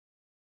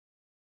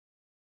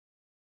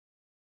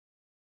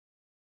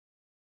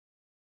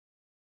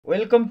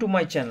Welcome to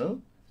my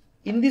channel.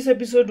 In this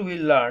episode we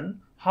will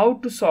learn how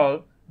to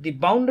solve the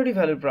boundary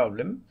value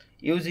problem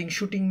using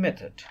shooting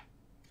method.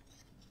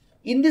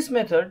 In this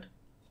method,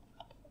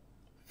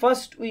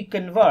 first we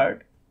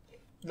convert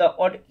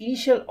the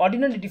initial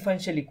ordinary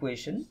differential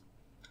equation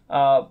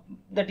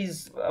that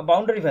is a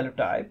boundary value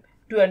type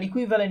to an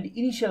equivalent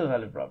initial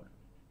value problem.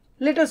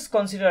 Let us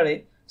consider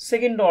a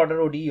second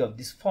order ODE of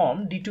this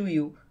form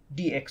d2u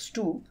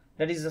dx2,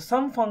 that is the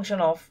sum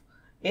function of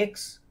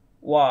x,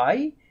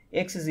 y,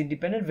 x is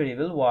independent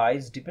variable, y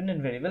is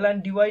dependent variable,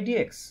 and dy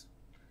dx,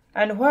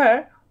 and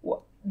where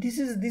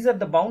these are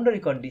the boundary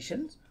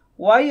conditions.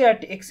 Y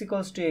at x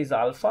equals to a is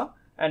alpha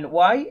and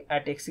y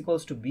at x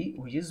equals to b,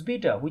 which is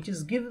beta, which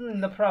is given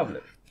in the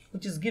problem,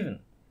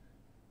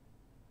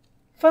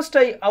 First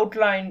I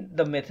outline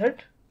the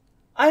method.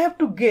 I have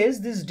to guess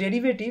this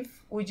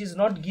derivative which is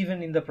not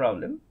given in the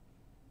problem.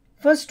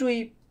 First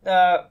we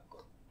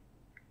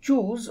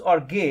choose or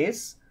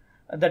guess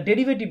the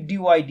derivative dy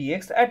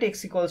dx at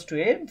x equals to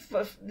a.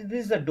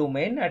 This is the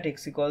domain at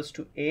x equals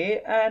to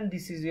a, and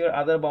this is your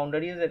other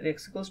boundary is at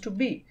x equals to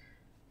b.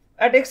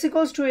 At x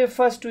equals to a,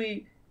 first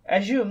we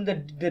assume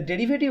that the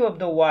derivative of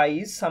the y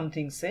is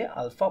something, say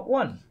alpha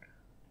 1,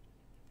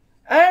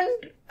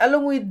 and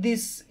along with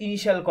this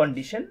initial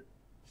condition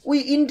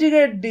we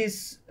integrate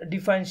this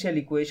differential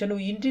equation.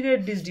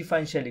 Integrate this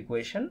differential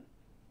equation.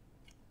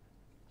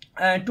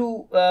 That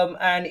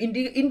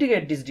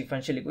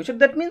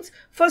means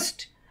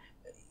first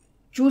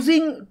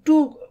choosing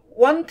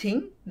one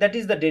thing, that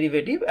is the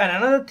derivative, and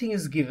another thing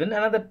is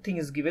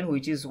given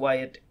which is y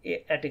at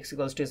x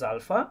equals to is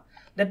alpha.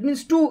 That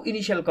means two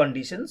initial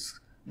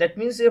conditions. That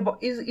means it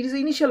is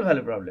initial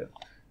value problem.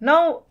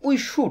 Now we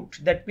shoot,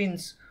 that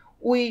means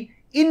we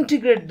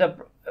integrate the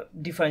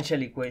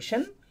differential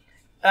equation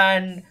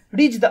and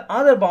reach the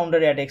other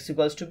boundary at x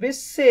equals to b,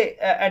 say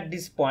at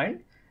this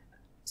point,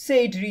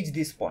 say it reach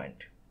this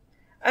point.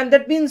 And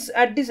that means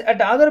at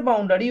the other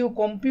boundary you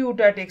compute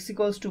at x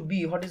equals to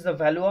b what is the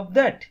value of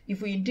that.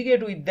 If we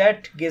integrate with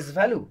that guess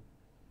value,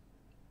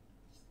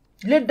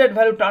 let that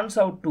value turns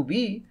out to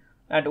be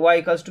at y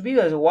equals to b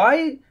as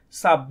y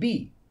sub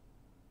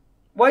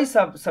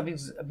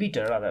suffix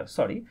beta rather,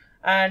 sorry.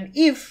 And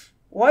if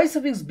y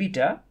suffix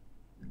beta,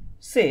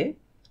 say,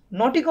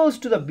 not equals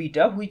to the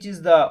beta, which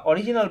is the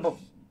original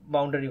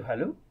boundary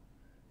value,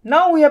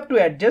 now we have to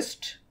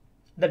adjust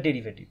the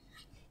derivative.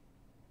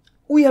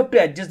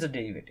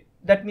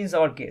 That means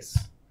our case.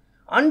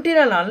 Until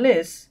and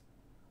unless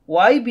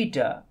y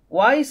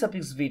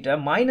suffix beta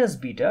minus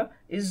beta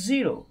is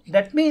 0.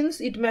 That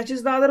means it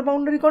matches the other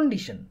boundary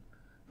condition.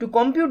 To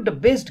compute the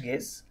best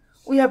guess,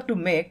 we have to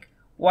make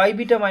y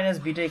beta minus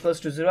beta equals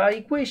to 0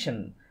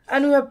 equation,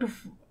 and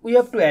we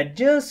have to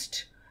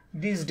adjust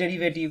this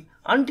derivative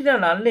until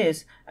and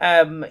unless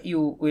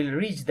you will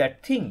reach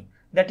that thing.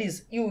 That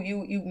is, you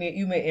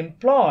may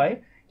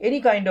employ any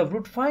kind of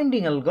root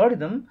finding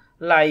algorithm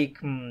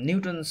like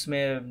Newton's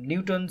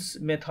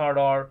method,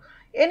 or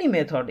any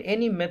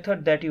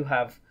method that you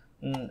have.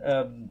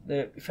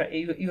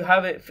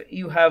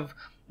 You have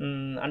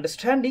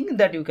understanding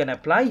that you can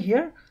apply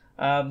here.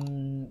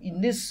 In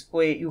this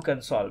way you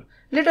can solve.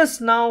 Let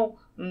us now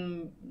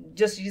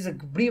just use a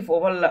brief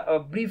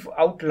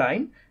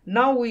outline.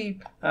 Now we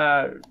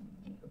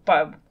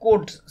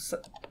code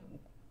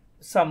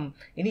some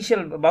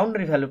initial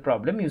boundary value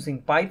problem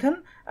using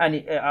Python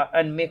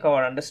and make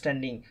our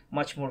understanding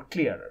much more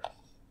clearer.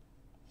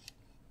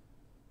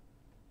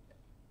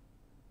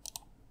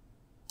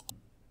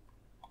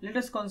 Let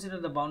us consider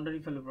the boundary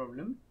value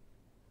problem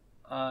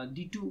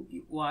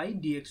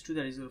d2y dx2,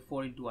 that is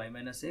 4 into y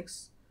minus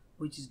x,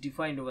 which is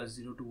defined over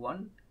 0 to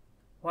 1,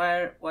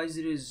 where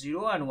y0 is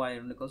 0 and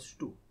y1 equals to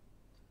 2.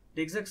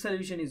 The exact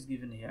solution is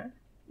given here.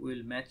 We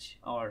will match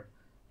our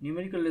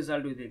numerical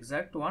result with the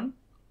exact one.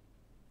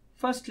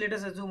 First, let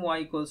us assume y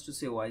equals to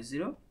say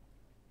y0,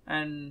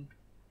 and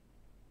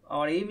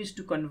our aim is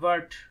to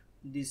convert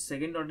this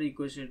second order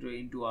equation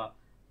into a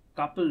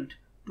coupled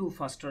two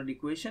first order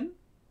equation,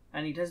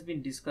 and it has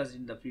been discussed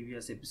in the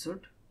previous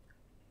episode.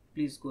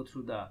 Please go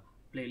through the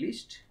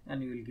playlist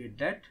and you will get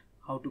that,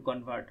 how to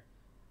convert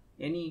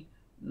any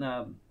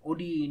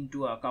ODE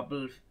into a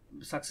coupled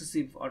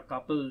successive or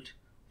coupled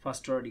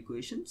first order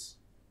equations.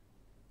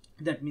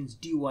 That means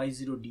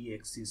dy0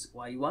 dx is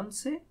y1,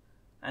 say,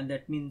 and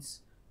that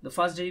means the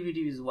first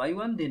derivative is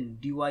y1, then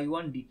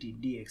dy1 dt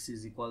dx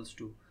is equals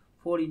to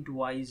 4 into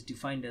y is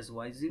defined as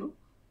y0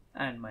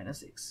 and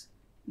minus x.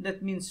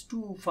 That means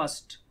two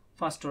first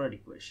order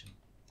equation.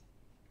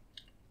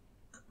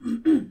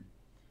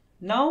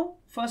 Now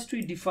first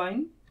we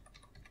define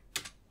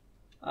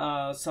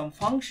some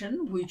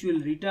function which will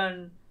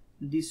return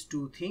these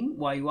two things,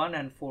 y1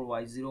 and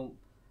 4y0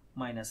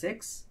 minus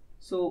x.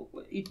 So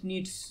it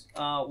needs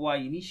y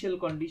initial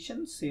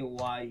condition, say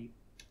y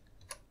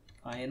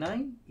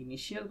ini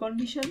initial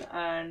condition,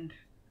 and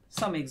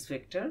some x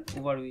vector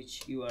over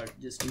which you are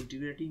just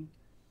integrating,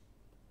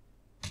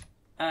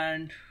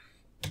 and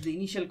the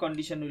initial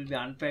condition will be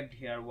unpacked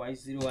here,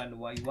 y0 and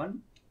y1.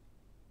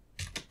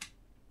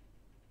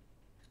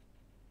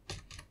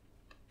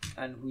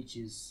 and which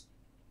is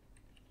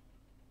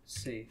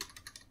say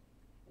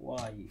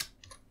y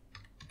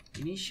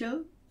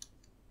initial,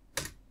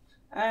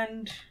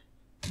 and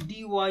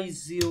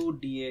dy0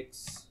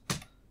 dx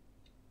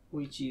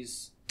which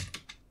is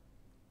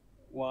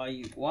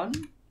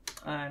y1,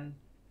 and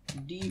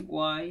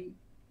dy1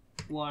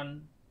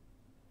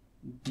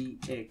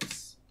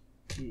 dx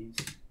is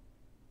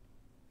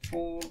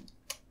 4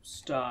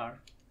 star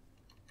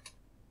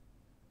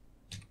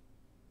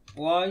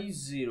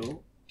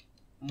y0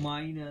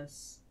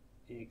 minus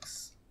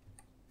x,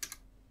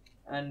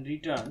 and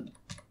return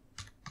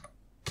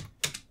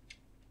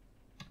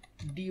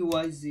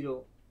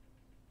dy0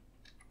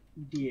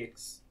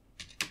 dx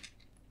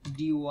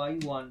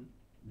dy1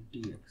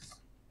 dx.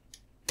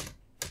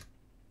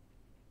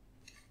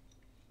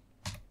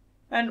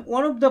 And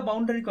one of the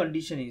boundary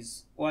condition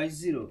is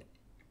y0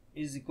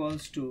 is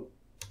equals to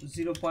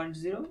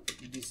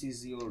 0.0. This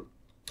is your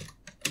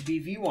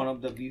BV, one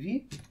of the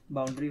BV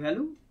boundary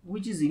value,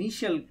 which is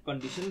initial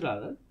condition,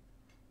 rather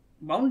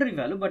boundary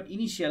value but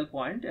initial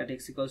point at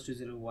x equals to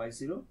 0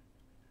 y0,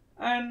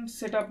 and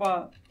set up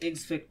a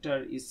x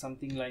vector is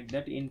something like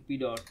that, np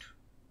dot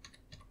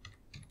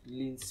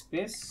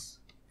linspace,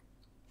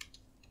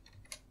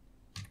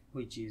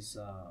 which is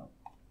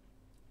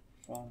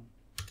from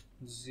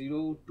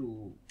 0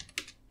 to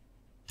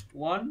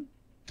 1,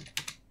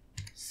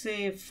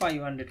 say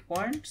 500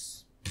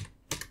 points.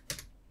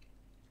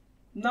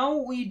 Now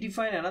we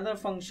define another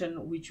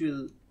function which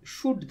will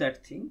shoot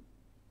that thing,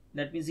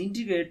 that means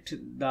integrate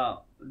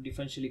the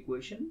differential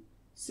equation.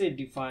 Say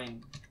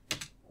define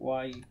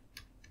y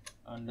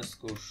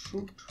underscore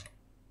shoot.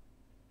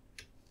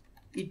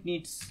 It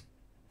needs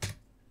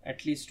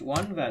at least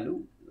one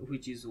value,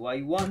 which is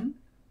y1.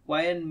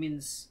 yn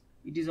means,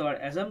 it is our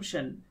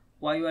assumption,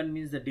 y1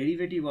 means the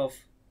derivative of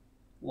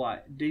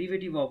y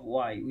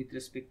with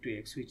respect to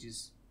x,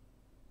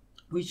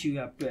 which you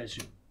have to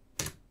assume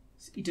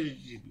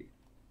iteratively.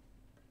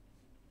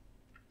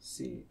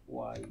 Say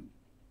y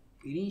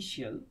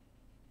initial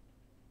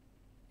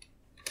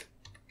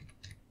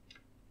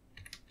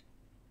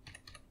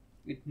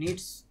it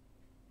needs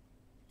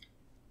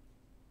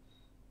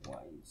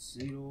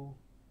y0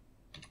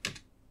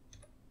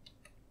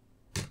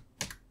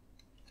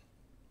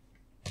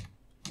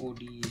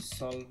 ODE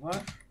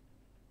solver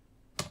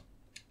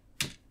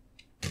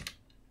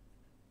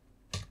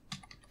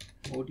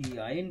ODE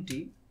int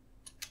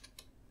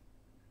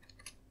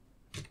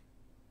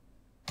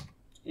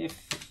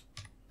if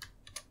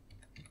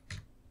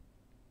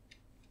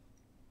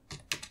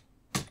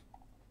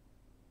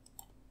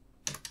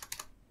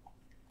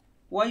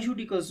y should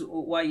equals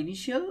y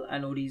initial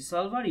and ODE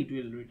solver, it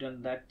will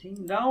return that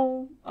thing.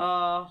 Now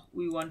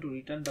we want to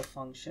return the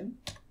function,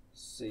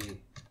 say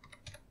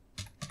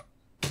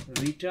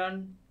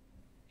return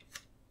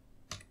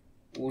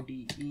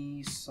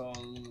ODE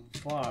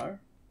solver,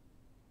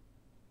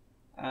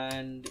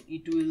 and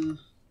it will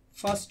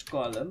first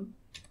column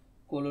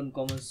colon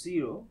comma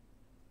 0,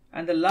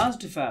 and the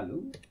last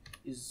value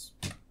is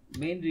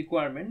main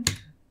requirement.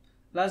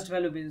 Last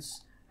value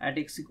means at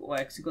x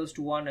equals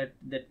to 1,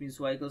 that means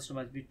y equals to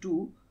must be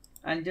 2,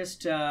 and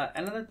just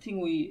another thing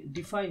we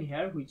define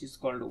here, which is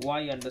called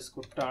y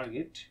underscore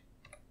target,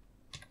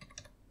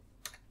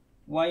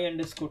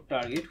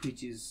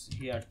 which is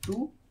here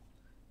 2.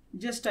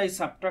 Just I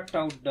subtract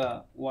out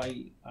the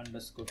y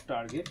underscore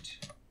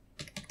target,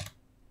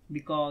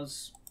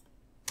 because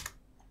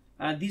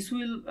this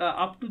will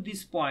up to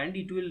this point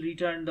it will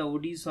return the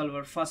ODE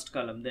solver first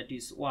column, that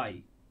is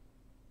y,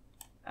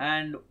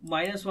 and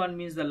 -1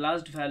 means the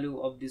last value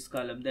of this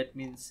column, that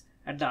means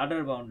at the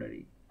other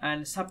boundary,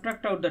 and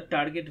subtract out the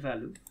target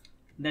value,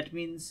 that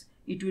means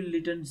it will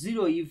return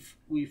 0 if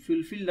we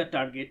fulfill the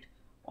target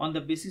on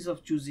the basis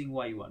of choosing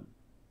y1.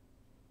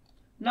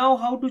 Now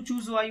how to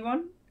choose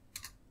y1?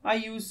 I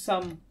use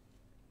some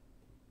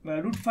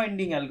root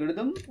finding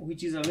algorithm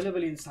which is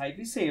available in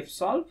SciPy. Say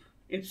fsolve.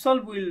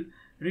 Fsolve will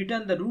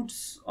return the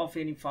roots of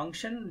any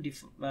function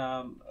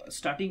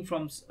starting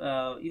from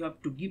you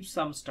have to give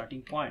some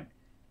starting point.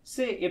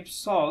 Say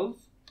fsolve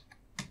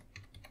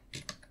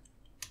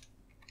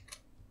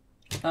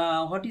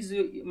what is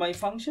my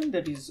function,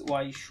 that is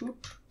y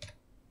shoot,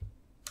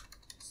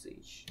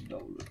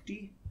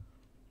 wt,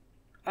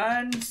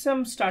 and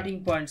some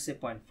starting point, say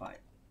 0.5,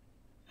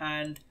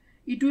 and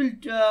it will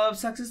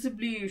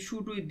successively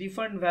shoot with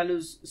different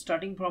values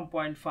starting from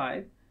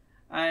 0.5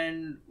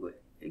 and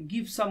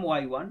give some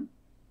y1,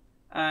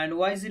 and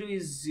y0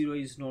 is 0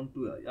 is known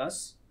to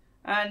us,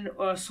 and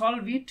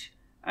solve it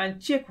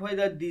and check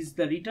whether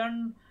the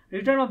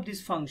return of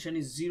this function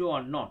is 0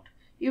 or not.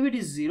 If it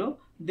is 0,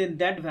 then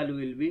that value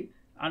will be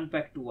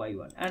unpacked to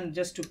y1, and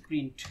just to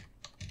print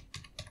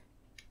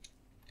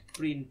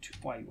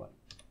y1.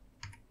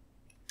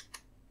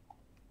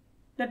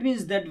 That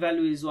means that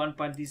value is 1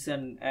 point, this is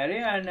an array,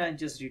 and I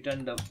just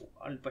return the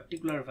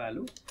particular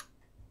value.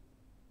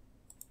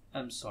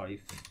 I'm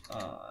sorry,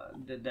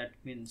 that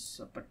means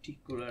a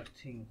particular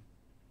thing.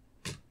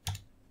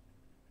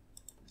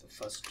 The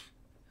first,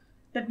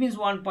 that means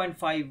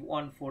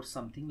 1.514,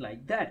 something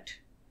like that.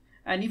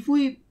 And if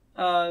we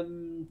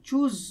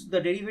choose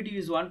the derivative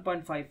is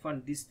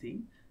 1.51 this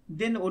thing,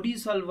 then ODE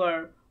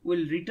solver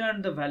will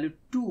return the value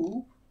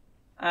 2,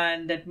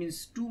 and that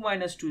means 2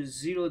 minus 2 is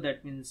 0.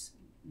 That means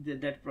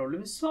that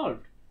problem is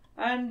solved.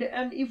 And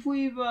if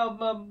we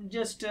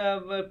just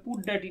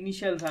put that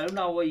initial value,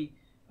 now we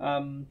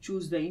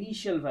choose the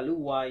initial value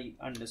y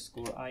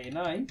underscore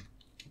ini,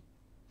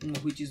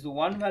 which is the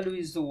one value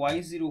is the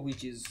y0,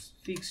 which is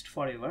fixed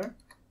forever,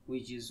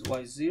 which is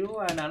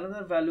y0, and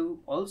another value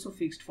also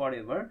fixed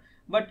forever,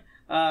 but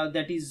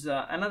that is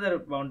another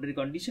boundary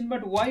condition,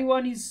 but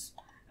y1 is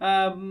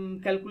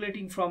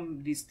calculating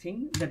from this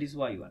thing, that is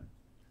y1.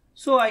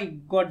 So I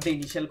got the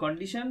initial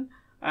condition,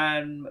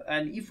 and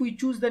if we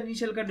choose the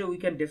initial condition, we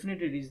can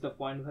definitely reach the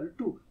point value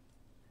 2.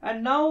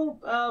 And now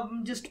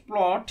just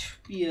plot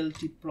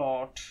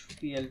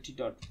plt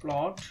dot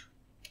plot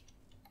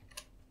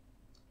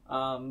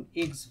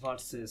x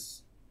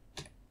versus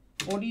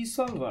ODE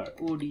solver,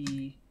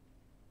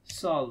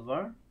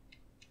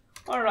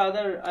 or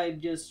rather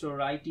I'm just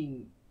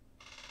writing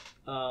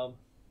in a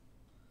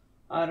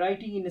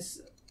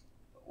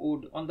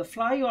on the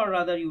fly, or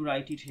rather you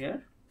write it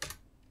here,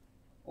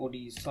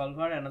 ODE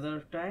solver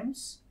another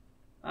times.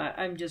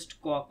 I'm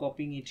just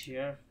copying it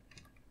here.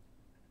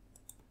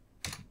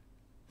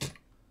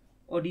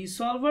 ODE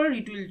solver,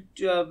 it will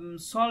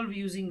solve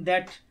using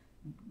that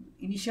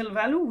initial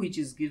value which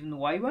is given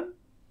y1,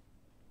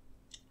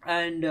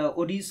 and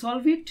ODE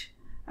solve it.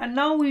 And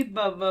now we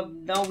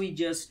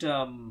just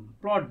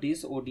plot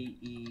this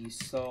ODE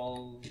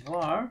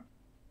solver,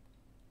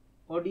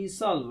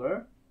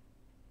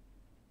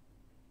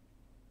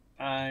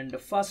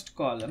 and first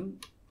column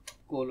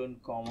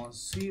colon comma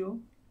 0,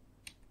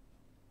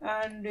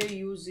 and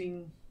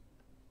using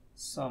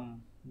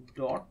some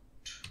dot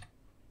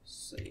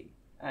say,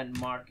 and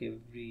mark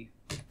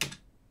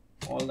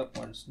all the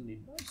points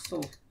need,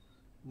 so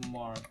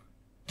mark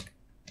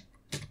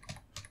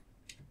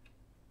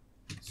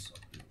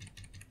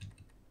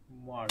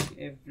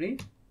every,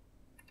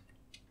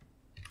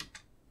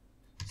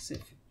 say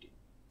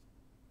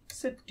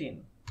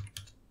 15.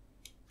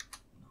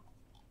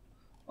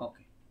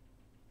 Okay,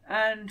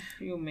 and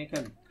you make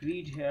a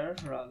grid here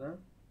rather,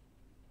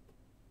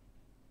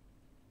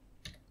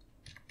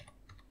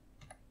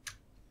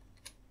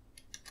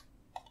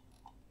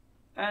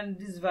 and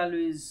this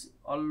value is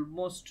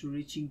almost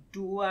reaching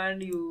 2,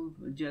 and you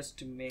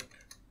just make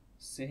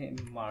say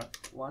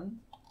mark 1.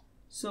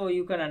 So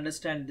you can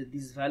understand that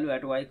this value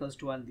at y equals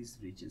to 1, this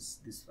reaches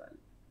this value.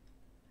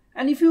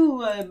 And if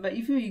you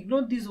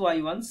ignore this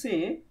y1,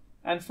 say,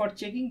 and for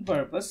checking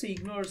purpose, say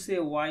ignore say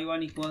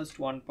y1 equals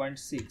to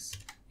 1.6,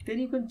 then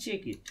you can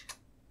check it,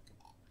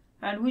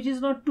 and which is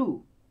not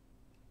 2,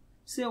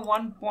 say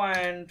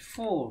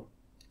 1.4,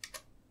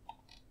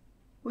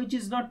 which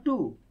is not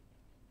 2.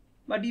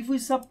 But if we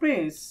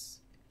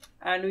suppress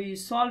and we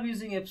solve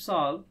using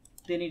fsolve,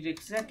 then it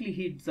exactly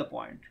hits the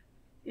point.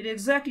 It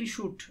exactly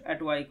shoot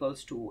at y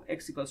equals to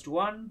x equals to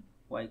 1,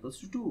 y equals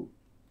to 2.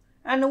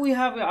 And we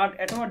have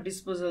at our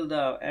disposal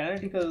the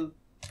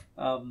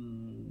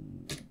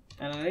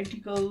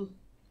analytical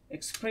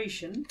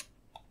expression,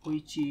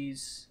 which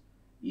is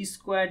e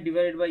squared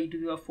divided by e to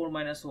the power 4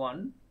 minus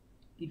 1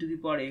 e to the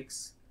power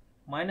x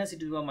minus e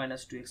to the power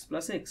minus 2x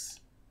plus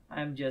x.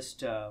 I am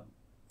just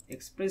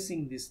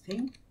expressing this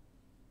thing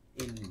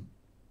in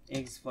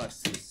x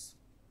versus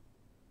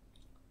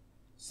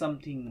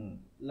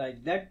something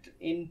like that,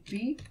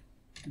 np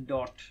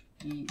dot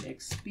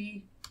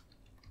exp2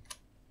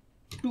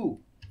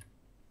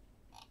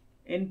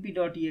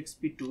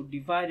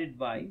 divided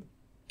by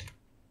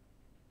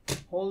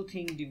whole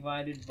thing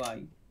divided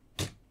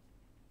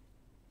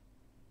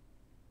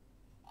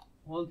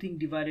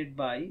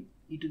by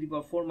e to the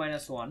power 4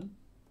 minus 1,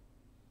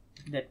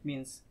 that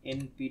means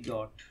np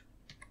dot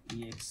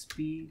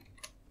exp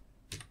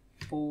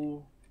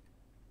 4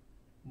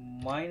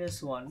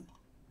 minus 1,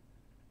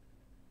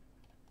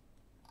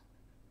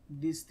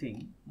 this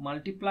thing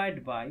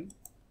multiplied by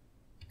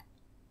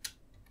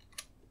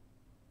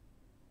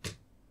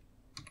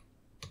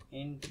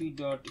np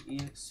dot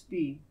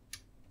exp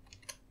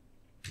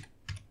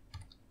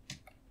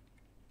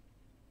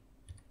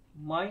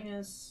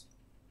minus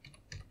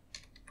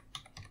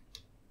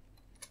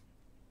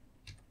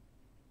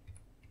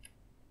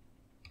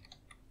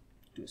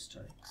two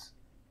star x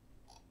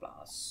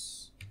plus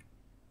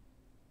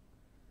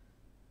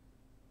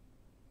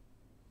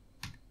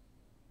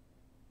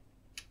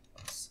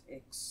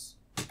x.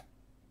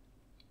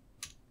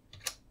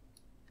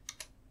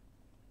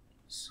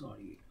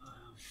 Sorry, I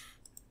have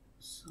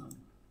some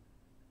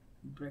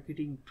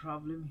bracketing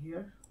problem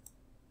here.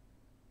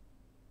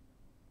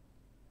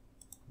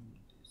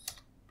 This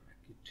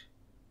bracket.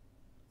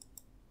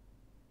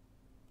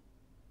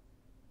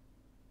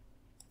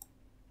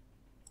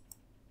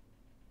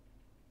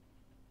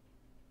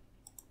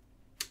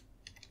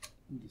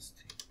 This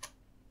thing.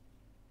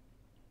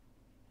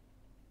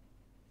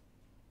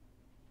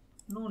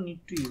 No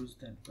need to use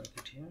that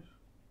bracket here.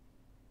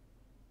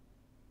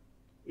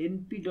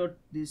 np dot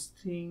this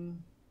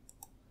thing,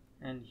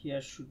 and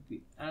here should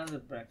be another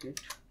bracket.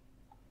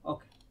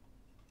 Okay,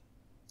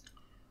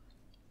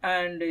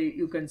 and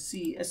you can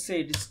see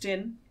say it is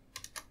 10.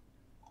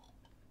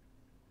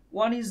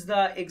 One is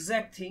the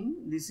exact thing,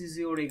 this is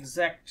your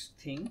exact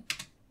thing,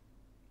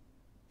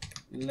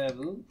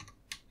 level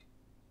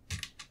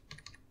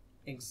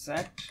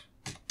exact,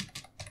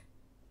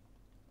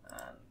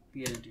 and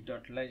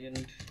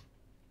plt.legend.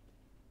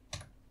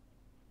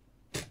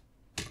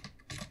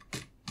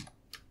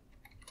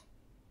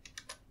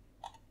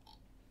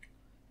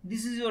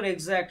 This is your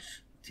exact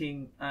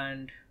thing,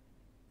 and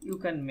you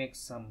can make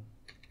some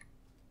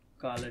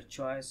color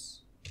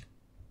choice,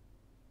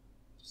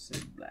 say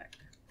black,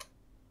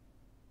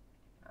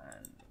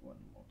 and one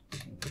more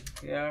thing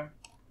here,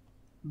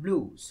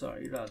 blue,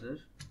 sorry, rather,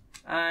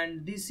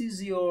 and this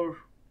is your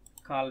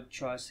color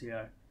choice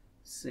here,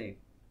 say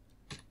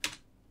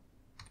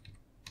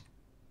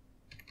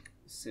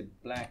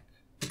black.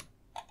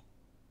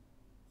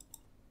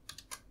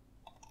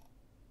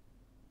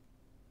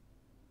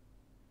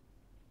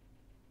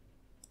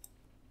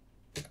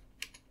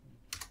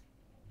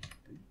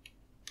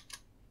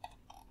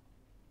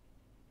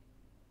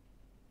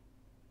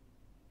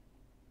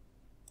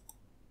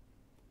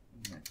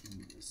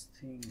 This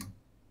thing,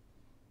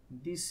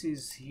 this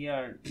is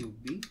here to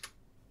be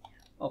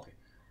okay,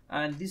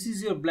 and this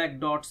is your black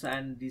dots,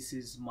 and this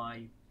is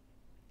my,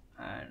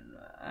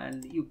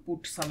 and you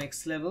put some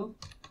X level,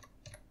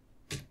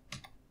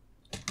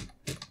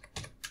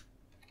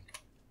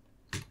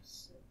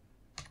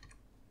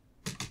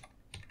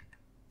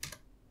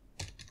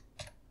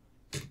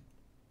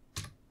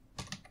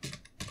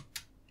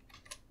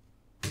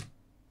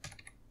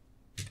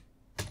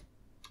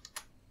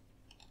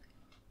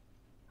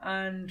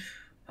 and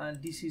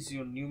this is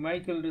your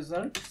numerical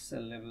result,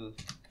 cell level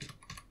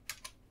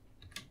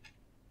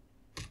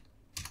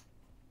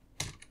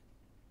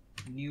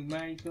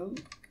numerical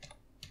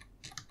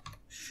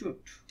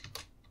shoot.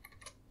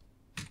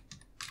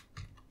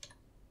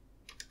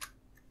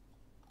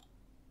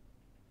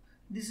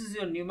 This is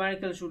your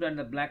numerical shoot, and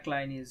the black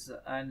line is,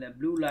 and the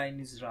blue line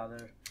is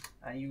rather,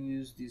 and you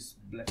use this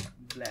black,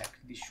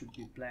 this should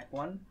be black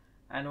one,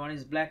 and one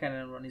is black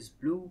and one is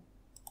blue,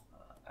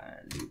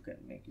 and you can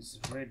make this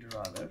red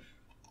rather,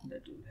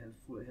 that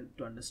will help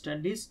to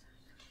understand this.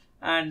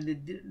 And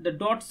the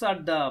dots are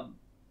the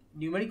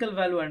numerical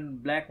value,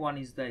 and black one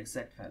is the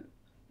exact value.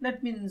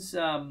 That means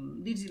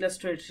this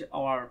illustrates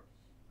our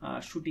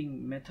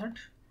shooting method,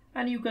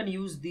 and you can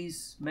use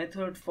this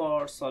method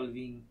for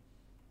solving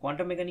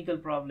quantum mechanical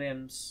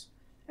problems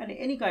and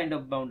any kind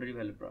of boundary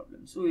value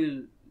problems. So we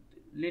will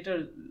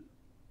later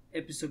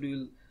episode we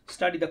will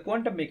study the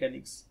quantum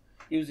mechanics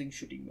using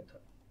shooting method.